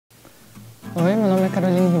Oi, meu nome é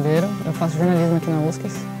Caroline Monteiro, eu faço jornalismo aqui na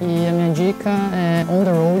USCS e a minha dica é On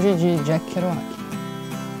the Road, de Jack Kerouac.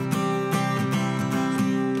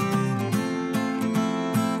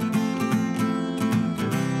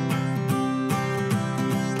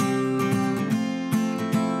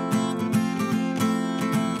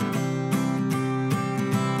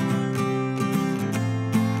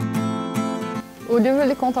 O livro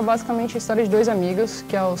ele conta basicamente a história de dois amigos,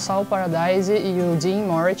 que é o Saul Paradise e o Dean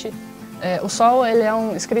Moritz. O Saul ele é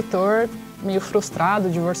um escritor meio frustrado,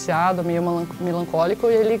 divorciado, meio melancólico,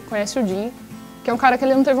 e ele conhece o Dean, que é um cara que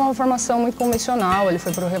ele não teve uma formação muito convencional, ele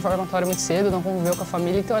foi para o reformatório muito cedo, não conviveu com a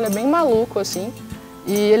família, então ele é bem maluco, assim,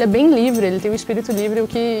 e ele é bem livre, ele tem um espírito livre, o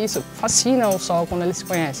que isso fascina o Saul quando eles se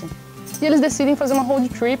conhecem. E eles decidem fazer uma road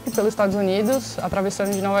trip pelos Estados Unidos,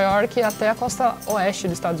 atravessando de Nova York até a costa oeste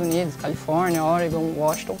dos Estados Unidos, Califórnia, Oregon,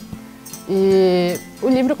 Washington. E o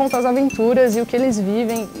livro conta as aventuras e o que eles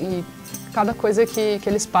vivem e cada coisa que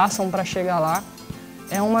eles passam para chegar lá.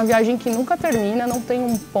 É uma viagem que nunca termina, não tem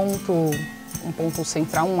um ponto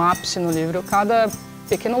central, um ápice no livro. Cada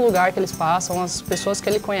pequeno lugar que eles passam, as pessoas que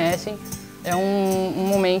eles conhecem, é um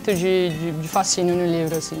momento de fascínio no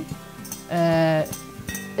livro, assim.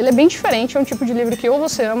 Ele é bem diferente, é um tipo de livro que ou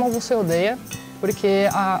você ama ou você odeia, porque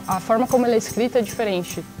a forma como ele é escrito é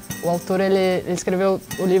diferente. O autor ele escreveu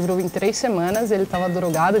o livro em 3 semanas, ele estava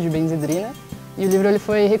drogado de benzedrina, e o livro ele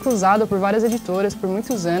foi recusado por várias editoras por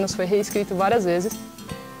muitos anos, foi reescrito várias vezes,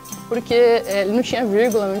 porque ele não tinha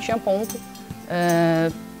vírgula, não tinha ponto.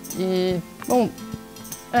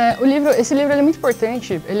 Esse livro é muito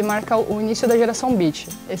importante, ele marca o início da geração beat.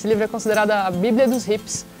 Esse livro é considerado a Bíblia dos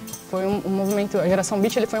Hips. Foi um movimento, a geração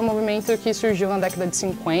beat ele foi um movimento que surgiu na década de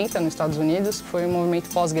 50 nos Estados Unidos, foi um movimento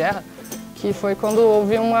pós-guerra, que foi quando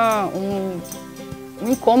houve um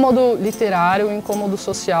incômodo literário, um incômodo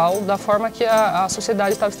social da forma que a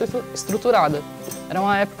sociedade estava estruturada. Era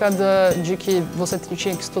uma época de que você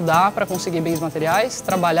tinha que estudar para conseguir bens materiais,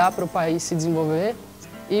 trabalhar para o país se desenvolver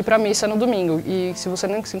e ir para a missa no domingo. E se você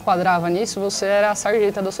não se enquadrava nisso, você era a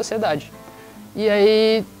sarjeta da sociedade. E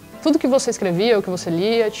aí tudo que você escrevia, o que você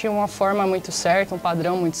lia, tinha uma forma muito certa, um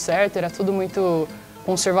padrão muito certo, era tudo muito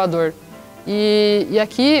conservador. E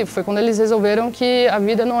aqui foi quando eles resolveram que a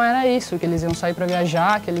vida não era isso, que eles iam sair para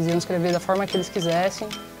viajar, que eles iam escrever da forma que eles quisessem.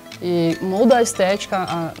 E muda a estética,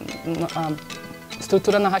 a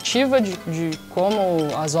estrutura narrativa de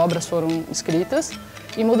como as obras foram escritas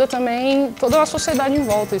e muda também toda a sociedade em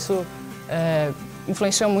volta. Isso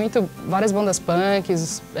influenciou muito várias bandas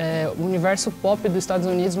punks, o universo pop dos Estados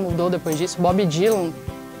Unidos mudou depois disso. Bob Dylan,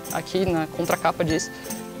 aqui na contracapa disso,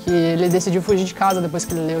 que ele decidiu fugir de casa depois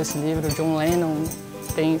que ele leu esse livro. John Lennon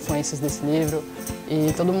tem influências desse livro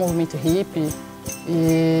e todo o movimento hippie.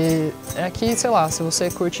 E aqui, sei lá, se você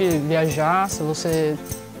curte viajar, se você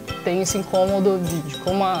tem esse incômodo de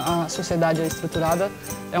como a sociedade é estruturada,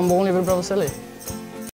 é um bom livro para você ler.